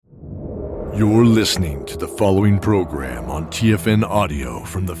You're listening to the following program on TFN Audio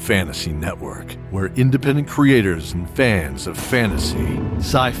from the Fantasy Network, where independent creators and fans of fantasy,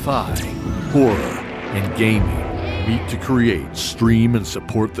 sci-fi, horror, and gaming meet to create, stream, and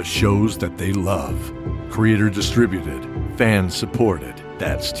support the shows that they love. Creator-distributed, fan-supported,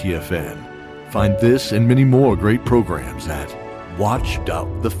 that's TFN. Find this and many more great programs at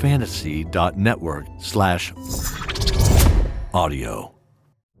watch.thefantasy.network/audio.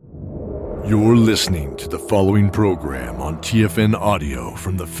 You're listening to the following program on TFN Audio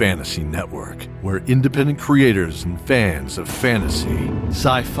from the Fantasy Network, where independent creators and fans of fantasy,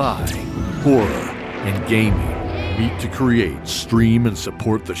 sci-fi, horror, and gaming meet to create, stream, and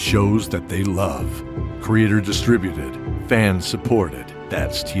support the shows that they love. Creator-distributed, fan-supported,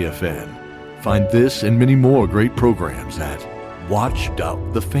 that's TFN. Find this and many more great programs at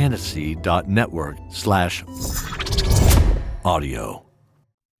watch.thefantasy.network/audio.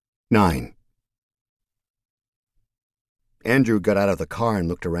 9. Andrew got out of the car and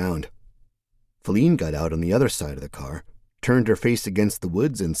looked around. Feline got out on the other side of the car, turned her face against the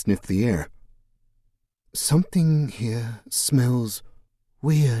woods and sniffed the air. "Something here smells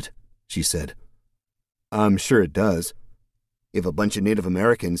weird," she said. "I'm sure it does. If a bunch of Native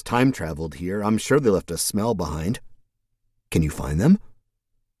Americans time-traveled here, I'm sure they left a smell behind. Can you find them?"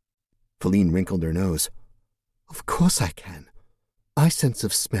 Feline wrinkled her nose. "Of course I can. My sense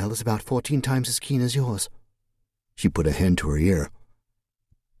of smell is about 14 times as keen as yours." She put a hand to her ear.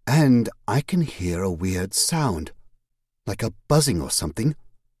 "And I can hear a weird sound, like a buzzing or something."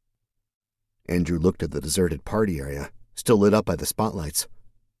 Andrew looked at the deserted party area, still lit up by the spotlights.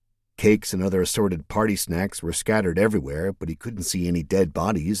 Cakes and other assorted party snacks were scattered everywhere, but he couldn't see any dead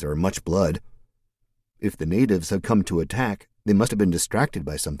bodies or much blood. If the natives had come to attack, they must have been distracted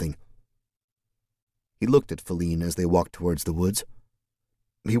by something. He looked at Feline as they walked towards the woods.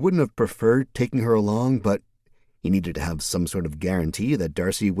 He wouldn't have preferred taking her along, but he needed to have some sort of guarantee that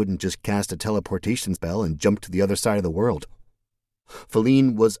Darcy wouldn't just cast a teleportation spell and jump to the other side of the world.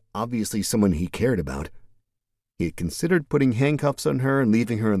 Feline was obviously someone he cared about. He had considered putting handcuffs on her and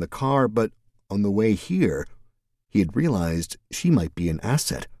leaving her in the car, but on the way here, he had realized she might be an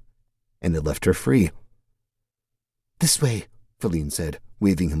asset, and had left her free. "This way," Feline said,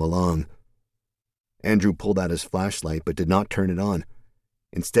 waving him along. Andrew pulled out his flashlight but did not turn it on.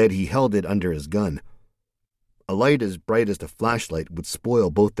 Instead, he held it under his gun. A light as bright as a flashlight would spoil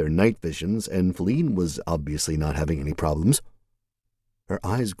both their night visions, and Feline was obviously not having any problems. Her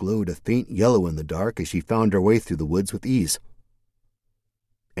eyes glowed a faint yellow in the dark as she found her way through the woods with ease.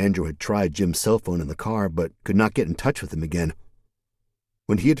 Andrew had tried Jim's cell phone in the car, but could not get in touch with him again.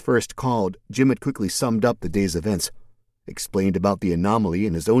 When he had first called, Jim had quickly summed up the day's events, explained about the anomaly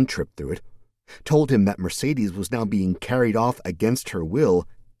and his own trip through it, told him that Mercedes was now being carried off against her will,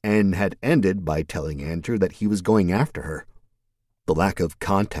 and had ended by telling Andrew that he was going after her. The lack of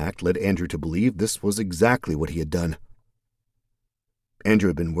contact led Andrew to believe this was exactly what he had done. Andrew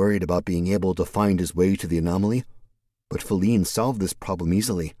had been worried about being able to find his way to the anomaly, but Feline solved this problem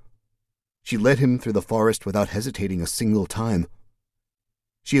easily. She led him through the forest without hesitating a single time.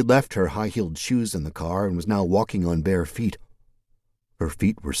 She had left her high-heeled shoes in the car and was now walking on bare feet. Her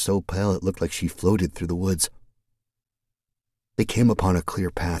feet were so pale it looked like she floated through the woods. They came upon a clear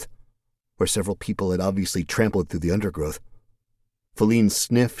path, where several people had obviously trampled through the undergrowth. Feline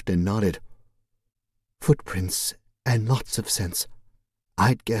sniffed and nodded. "Footprints and lots of scents.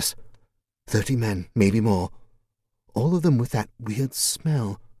 I'd guess 30 men, maybe more. All of them with that weird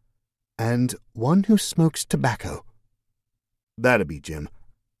smell. And one who smokes tobacco." "That'd be Jim.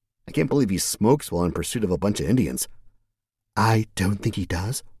 I can't believe he smokes while in pursuit of a bunch of Indians." "I don't think he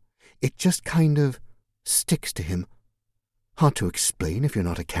does. It just kind of sticks to him. Hard to explain if you're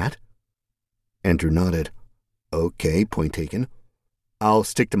not a cat." Andrew nodded. "Okay, point taken. I'll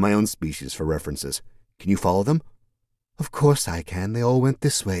stick to my own species for references. Can you follow them?" "Of course I can. They all went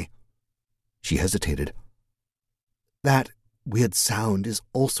this way." She hesitated. "That weird sound is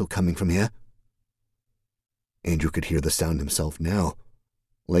also coming from here." Andrew could hear the sound himself now,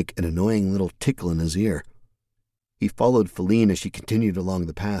 like an annoying little tickle in his ear. He followed Feline as she continued along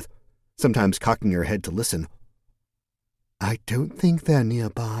the path, sometimes cocking her head to listen. "I don't think they're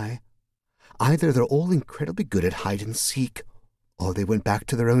nearby. Either they're all incredibly good at hide-and-seek, or they went back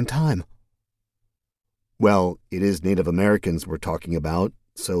to their own time." "Well, it is Native Americans we're talking about,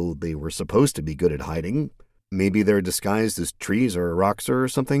 so they were supposed to be good at hiding. Maybe they're disguised as trees or rocks or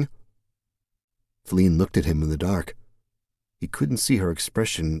something." Feline looked at him in the dark. He couldn't see her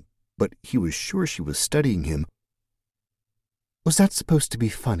expression, but he was sure she was studying him. "Was that supposed to be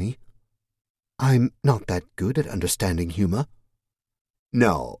funny? I'm not that good at understanding humor."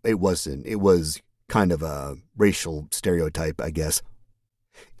 No, it wasn't. It was kind of a racial stereotype, I guess.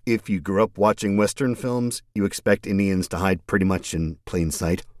 If you grew up watching Western films, you expect Indians to hide pretty much in plain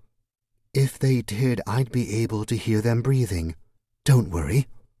sight. If they did, I'd be able to hear them breathing. Don't worry.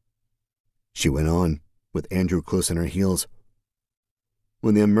 She went on, with Andrew close on her heels.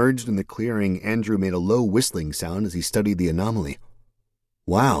 When they emerged in the clearing, Andrew made a low whistling sound as he studied the anomaly.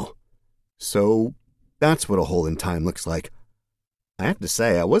 Wow. So that's what a hole in time looks like. I have to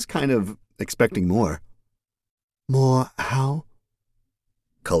say, I was kind of expecting more. More how?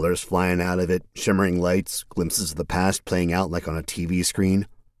 Colors flying out of it, shimmering lights, glimpses of the past playing out like on a TV screen.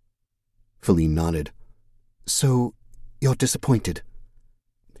 Feline nodded. So, you're disappointed?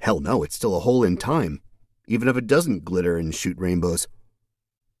 Hell no, it's still a hole in time, even if it doesn't glitter and shoot rainbows.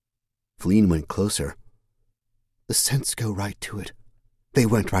 Feline went closer. The scents go right to it. They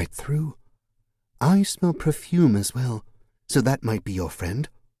went right through. I smell perfume as well, so that might be your friend.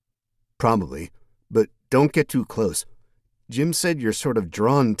 Probably, but don't get too close. Jim said you're sort of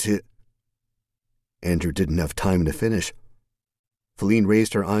drawn to... Andrew didn't have time to finish. Feline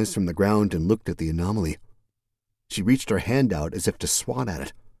raised her eyes from the ground and looked at the anomaly. She reached her hand out as if to swat at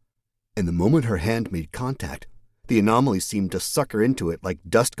it, and the moment her hand made contact, the anomaly seemed to suck her into it like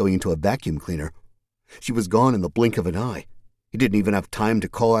dust going into a vacuum cleaner. She was gone in the blink of an eye. He didn't even have time to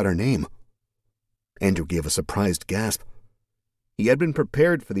call out her name. Andrew gave a surprised gasp. He had been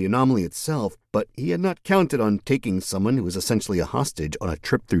prepared for the anomaly itself, but he had not counted on taking someone who was essentially a hostage on a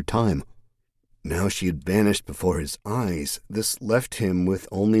trip through time. Now she had vanished before his eyes. This left him with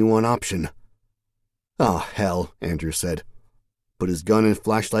only one option. "Ah, hell," Andrew said, put his gun and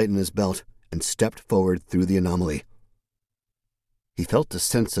flashlight in his belt, and stepped forward through the anomaly. He felt a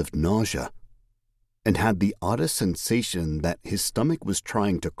sense of nausea, and had the oddest sensation that his stomach was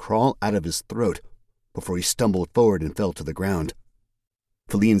trying to crawl out of his throat before he stumbled forward and fell to the ground.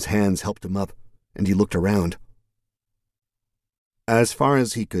 Feline's hands helped him up, and he looked around. As far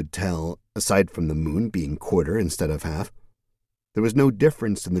as he could tell, aside from the moon being quarter instead of half, there was no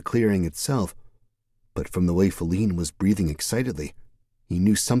difference in the clearing itself, but from the way Feline was breathing excitedly, he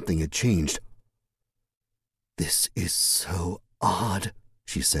knew something had changed. "This is so odd,"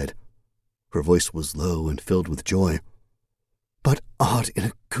 she said. Her voice was low and filled with joy. "But odd in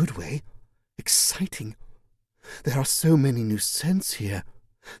a good way. Exciting. There are so many new scents here.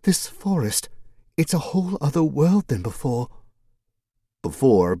 This forest, it's a whole other world than before."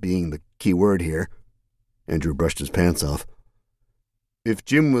 Before being the key word here. Andrew brushed his pants off. If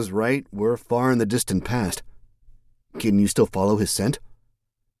Jim was right, we're far in the distant past. Can you still follow his scent?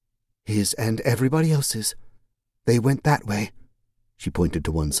 His and everybody else's. They went that way. She pointed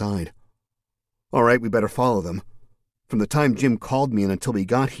to one side. All right, we better follow them. From the time Jim called me and until we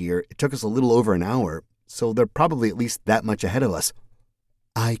got here, it took us a little over an hour, so they're probably at least that much ahead of us.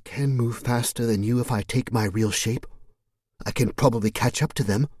 I can move faster than you if I take my real shape. I can probably catch up to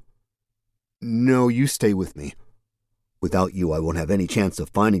them. No, you stay with me. Without you, I won't have any chance of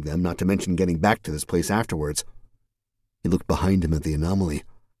finding them, not to mention getting back to this place afterwards. He looked behind him at the anomaly.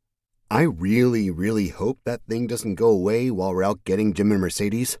 I really, really hope that thing doesn't go away while we're out getting Jim and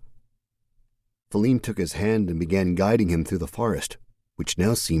Mercedes. Feline took his hand and began guiding him through the forest, which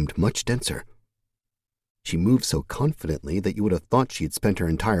now seemed much denser. She moved so confidently that you would have thought she had spent her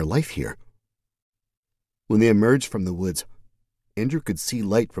entire life here. When they emerged from the woods, Andrew could see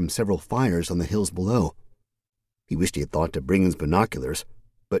light from several fires on the hills below. He wished he had thought to bring his binoculars,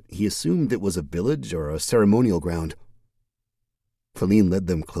 but he assumed it was a village or a ceremonial ground. Feline led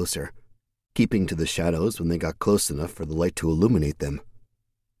them closer, keeping to the shadows when they got close enough for the light to illuminate them.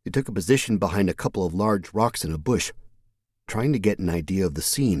 They took a position behind a couple of large rocks in a bush, trying to get an idea of the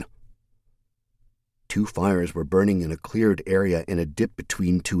scene. 2 fires were burning in a cleared area in a dip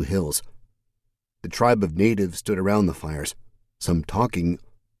between 2 hills. The tribe of natives stood around the fires, some talking,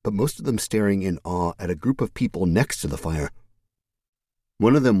 but most of them staring in awe at a group of people next to the fire.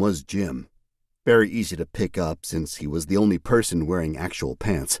 One of them was Jim, very easy to pick up since he was the only person wearing actual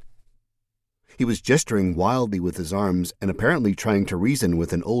pants. He was gesturing wildly with his arms and apparently trying to reason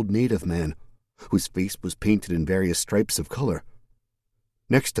with an old native man, whose face was painted in various stripes of color.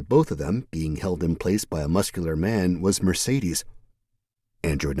 Next to both of them, being held in place by a muscular man, was Mercedes.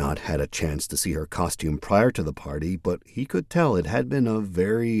 Andrew had not had a chance to see her costume prior to the party, but he could tell it had been a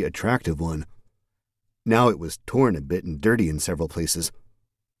very attractive one. Now it was torn a bit and dirty in several places.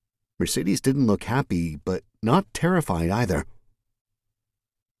 Mercedes didn't look happy, but not terrified either.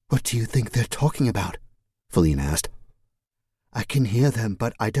 What do you think they're talking about? Feline asked. I can hear them,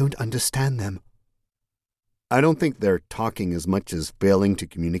 but I don't understand them. I don't think they're talking as much as failing to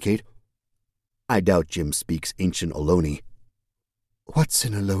communicate. I doubt Jim speaks ancient Ohlone. What's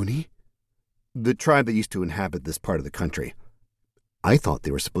an Ohlone? The tribe that used to inhabit this part of the country. I thought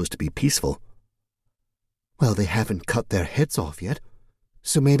they were supposed to be peaceful. Well, they haven't cut their heads off yet,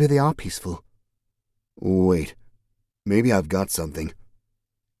 so maybe they are peaceful. Wait, maybe I've got something.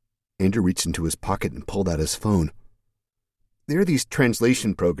 Andrew reached into his pocket and pulled out his phone. There are these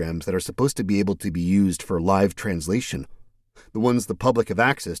translation programs that are supposed to be able to be used for live translation. The ones the public have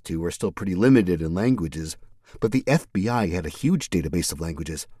access to are still pretty limited in languages, but the FBI had a huge database of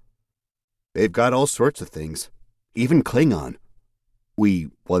languages. They've got all sorts of things, even Klingon. We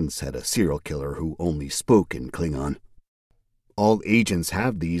once had a serial killer who only spoke in Klingon. All agents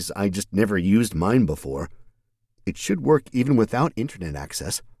have these, I just never used mine before. It should work even without internet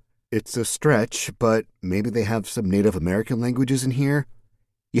access. It's a stretch, but maybe they have some Native American languages in here?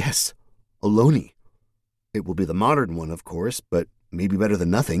 Yes, Ohlone. It will be the modern one, of course, but maybe better than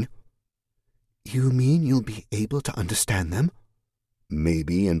nothing. You mean you'll be able to understand them?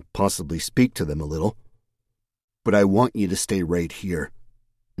 Maybe, and possibly speak to them a little. But I want you to stay right here,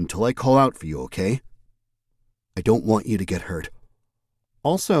 until I call out for you, okay? I don't want you to get hurt.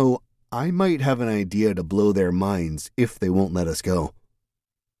 Also, I might have an idea to blow their minds if they won't let us go.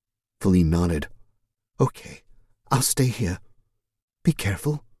 Feline nodded. Okay, I'll stay here. Be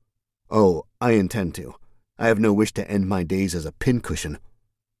careful. Oh, I intend to. I have no wish to end my days as a pincushion.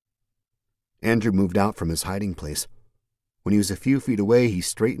 Andrew moved out from his hiding place. When he was a few feet away, he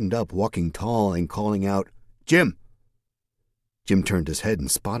straightened up, walking tall and calling out, Jim! Jim turned his head and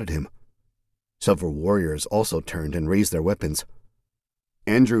spotted him. Several warriors also turned and raised their weapons.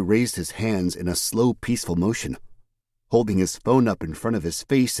 Andrew raised his hands in a slow, peaceful motion, holding his phone up in front of his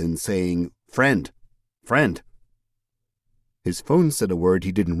face and saying, Friend, friend. His phone said a word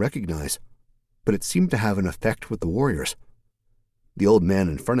he didn't recognize, but it seemed to have an effect with the warriors. The old man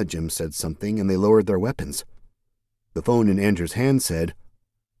in front of Jim said something, and they lowered their weapons. The phone in Andrew's hand said,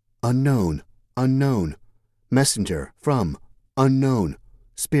 Unknown, unknown, messenger from, unknown,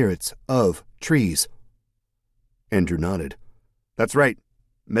 spirits of trees. Andrew nodded. That's right,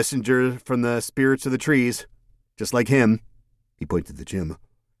 messenger from the spirits of the trees. Just like him, he pointed to Jim.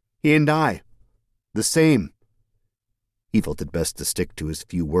 He and I, the same. He felt it best to stick to as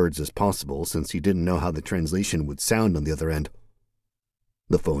few words as possible since he didn't know how the translation would sound on the other end.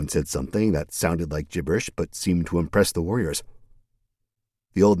 The phone said something that sounded like gibberish but seemed to impress the warriors.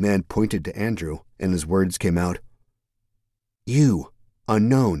 The old man pointed to Andrew, and his words came out. You,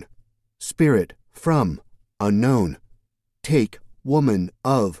 unknown, spirit from, unknown, take woman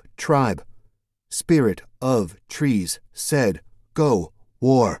of tribe, spirit of trees, said, go,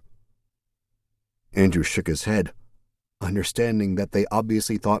 war. Andrew shook his head, understanding that they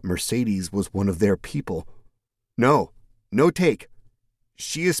obviously thought Mercedes was one of their people. No take.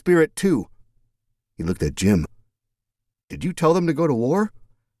 She is spirit too. He looked at Jim. Did you tell them to go to war?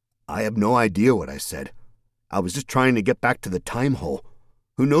 I have no idea what I said. I was just trying to get back to the time hole.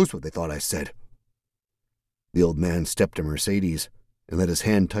 Who knows what they thought I said? The old man stepped to Mercedes and let his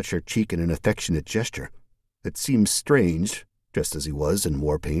hand touch her cheek in an affectionate gesture that seemed strange, just as he was in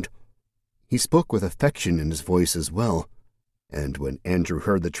war paint. He spoke with affection in his voice as well, and when Andrew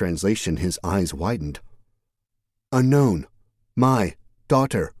heard the translation, his eyes widened. Unknown, my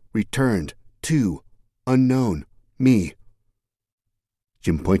daughter returned to unknown me.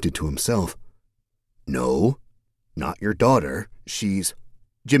 Jim pointed to himself. No, not your daughter. She's...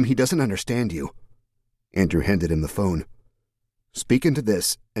 Jim, he doesn't understand you. Andrew handed him the phone. Speak into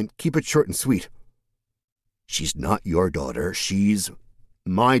this, and keep it short and sweet. She's not your daughter. She's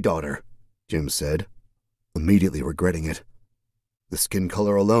my daughter, Jim said, immediately regretting it. The skin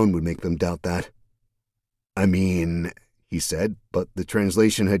color alone would make them doubt that. I mean, he said, but the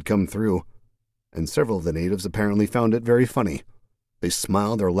translation had come through, and several of the natives apparently found it very funny. They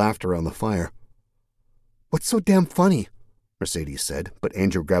smiled or laughed around the fire. What's so damn funny? Mercedes said, but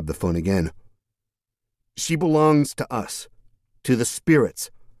Andrew grabbed the phone again. She belongs to us, to the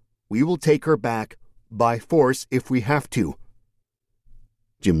spirits. We will take her back, by force if we have to.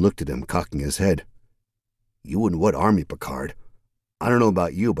 Jim looked at him, cocking his head. You in what army, Picard? I don't know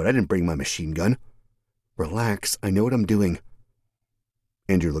about you, but I didn't bring my machine gun. Relax, I know what I'm doing.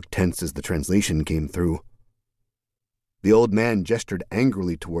 Andrew looked tense as the translation came through. The old man gestured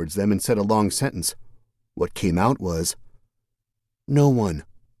angrily towards them and said a long sentence. What came out was, No one,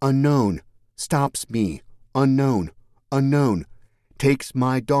 unknown, stops me, unknown, unknown, takes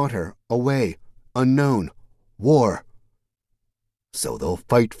my daughter away, unknown, war. So they'll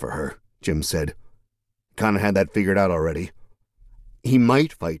fight for her, Jim said. Kinda had that figured out already. He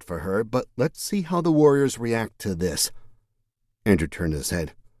might fight for her, but let's see how the warriors react to this. Andrew turned his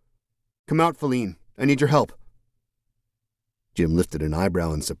head. Come out, Feline. I need your help. Jim lifted an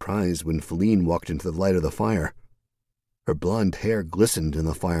eyebrow in surprise when Feline walked into the light of the fire. Her blonde hair glistened in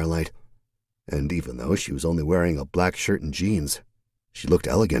the firelight, and even though she was only wearing a black shirt and jeans, she looked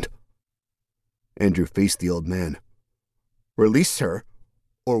elegant. Andrew faced the old man. "Release her,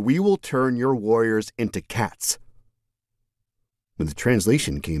 or we will turn your warriors into cats." When the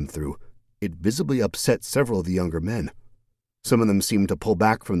translation came through, it visibly upset several of the younger men. Some of them seemed to pull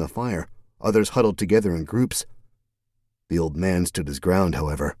back from the fire, others huddled together in groups. The old man stood his ground,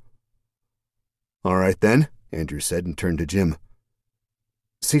 however. "All right then," Andrew said and turned to Jim.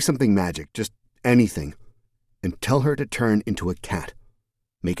 "Say something magic, just anything, and tell her to turn into a cat.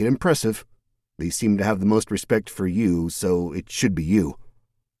 Make it impressive. They seem to have the most respect for you, so it should be you."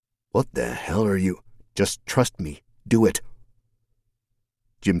 "What the hell are you?" "Just trust me. Do it."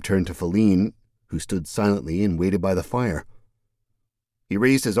 Jim turned to Feline, who stood silently and waited by the fire. He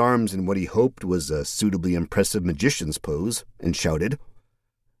raised his arms in what he hoped was a suitably impressive magician's pose and shouted,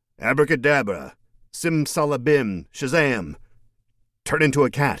 "Abracadabra! Simsalabim! Shazam! Turn into a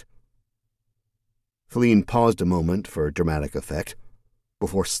cat!" Feline paused a moment for dramatic effect,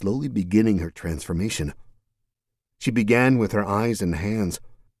 before slowly beginning her transformation. She began with her eyes and hands,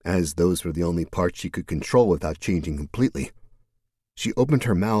 as those were the only parts she could control without changing completely. She opened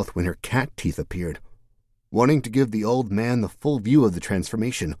her mouth when her cat teeth appeared, wanting to give the old man the full view of the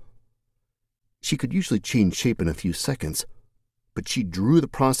transformation. She could usually change shape in a few seconds, but she drew the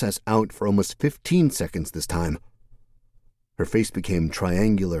process out for almost 15 seconds this time. Her face became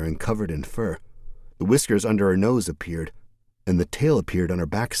triangular and covered in fur. The whiskers under her nose appeared, and the tail appeared on her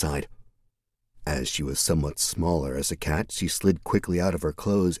backside. As she was somewhat smaller as a cat, she slid quickly out of her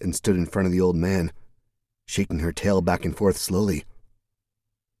clothes and stood in front of the old man, shaking her tail back and forth slowly.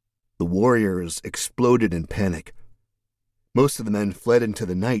 The warriors exploded in panic. Most of the men fled into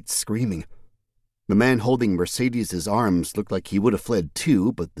the night, screaming. The man holding Mercedes's arms looked like he would have fled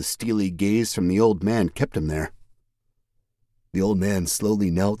too, but the steely gaze from the old man kept him there. The old man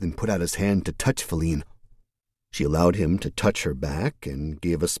slowly knelt and put out his hand to touch Feline. She allowed him to touch her back and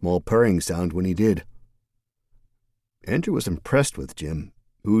gave a small purring sound when he did. Andrew was impressed with Jim,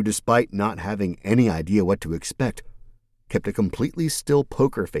 who, despite not having any idea what to expect, kept a completely still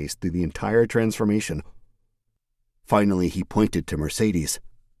poker face through the entire transformation. Finally, he pointed to Mercedes.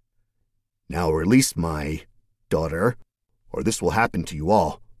 "Now release my daughter, or this will happen to you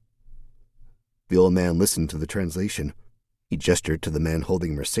all." The old man listened to the translation. He gestured to the man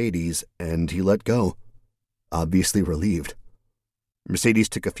holding Mercedes, and he let go, obviously relieved. Mercedes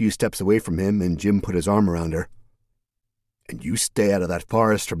took a few steps away from him, and Jim put his arm around her. "And you stay out of that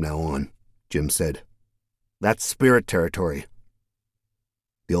forest from now on," Jim said. "That's spirit territory."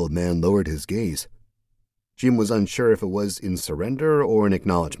 The old man lowered his gaze. Jim was unsure if it was in surrender or in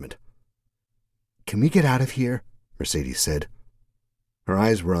acknowledgement. "Can we get out of here?" Mercedes said. Her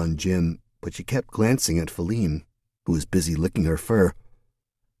eyes were on Jim, but she kept glancing at Feline, who was busy licking her fur.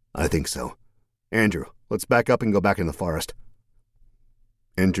 "I think so. Andrew, let's back up and go back in the forest."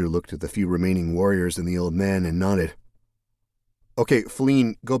 Andrew looked at the few remaining warriors and the old man and nodded. "Okay,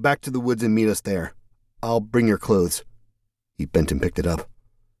 Feline, go back to the woods and meet us there. I'll bring your clothes." He bent and picked it up.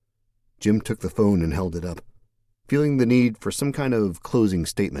 Jim took the phone and held it up, feeling the need for some kind of closing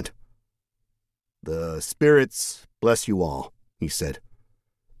statement. "The spirits bless you all," he said.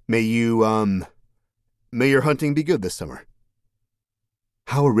 May your hunting be good this summer."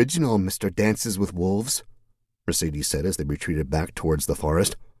 "How original, Mr. Dances with Wolves," Mercedes said as they retreated back towards the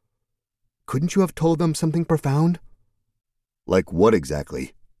forest. "Couldn't you have told them something profound?" "Like what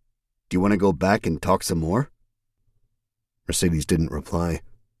exactly? Do you want to go back and talk some more?" Mercedes didn't reply,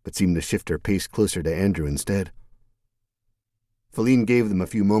 but seemed to shift her pace closer to Andrew instead. Feline gave them a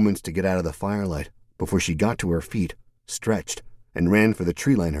few moments to get out of the firelight before she got to her feet, stretched, and ran for the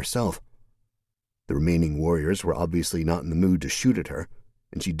tree line herself. The remaining warriors were obviously not in the mood to shoot at her,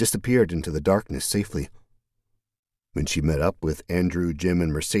 and she disappeared into the darkness safely. When she met up with Andrew, Jim,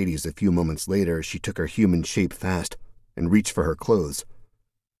 and Mercedes a few moments later, she took her human shape fast and reached for her clothes.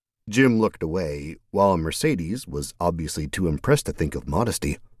 Jim looked away, while Mercedes was obviously too impressed to think of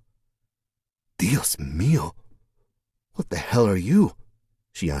modesty. "Dios mío! What the hell are you?"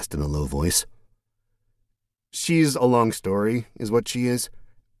 she asked in a low voice. "She's a long story, is what she is.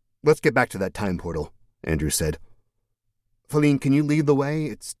 Let's get back to that time portal," Andrew said. "Feline, can you lead the way?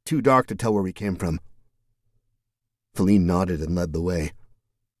 It's too dark to tell where we came from." Feline nodded and led the way.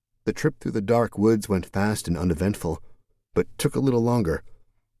 The trip through the dark woods went fast and uneventful, but took a little longer.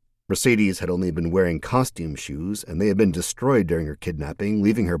 Mercedes had only been wearing costume shoes, and they had been destroyed during her kidnapping,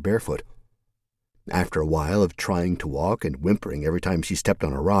 leaving her barefoot. After a while of trying to walk and whimpering every time she stepped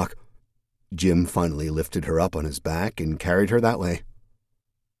on a rock, Jim finally lifted her up on his back and carried her that way.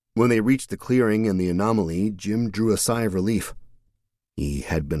 When they reached the clearing and the anomaly, Jim drew a sigh of relief. He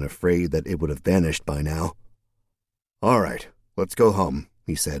had been afraid that it would have vanished by now. "All right, let's go home,"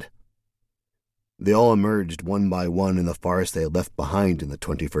 he said. They all emerged one by one in the forest they had left behind in the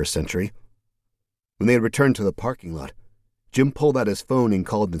 21st century. When they had returned to the parking lot, Jim pulled out his phone and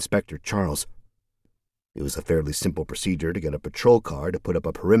called Inspector Charles. It was a fairly simple procedure to get a patrol car to put up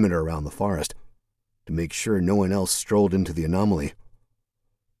a perimeter around the forest, to make sure no one else strolled into the anomaly.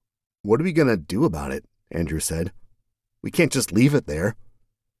 "What are we going to do about it?" Andrew said. "We can't just leave it there."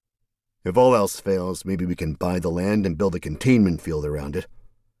 "If all else fails, maybe we can buy the land and build a containment field around it.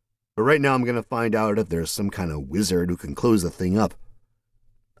 But right now I'm going to find out if there's some kind of wizard who can close the thing up.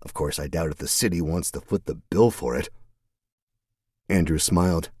 Of course, I doubt if the city wants to foot the bill for it." Andrew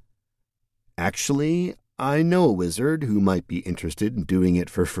smiled. "Actually, I know a wizard who might be interested in doing it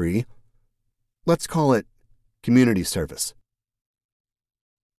for free. Let's call it community service."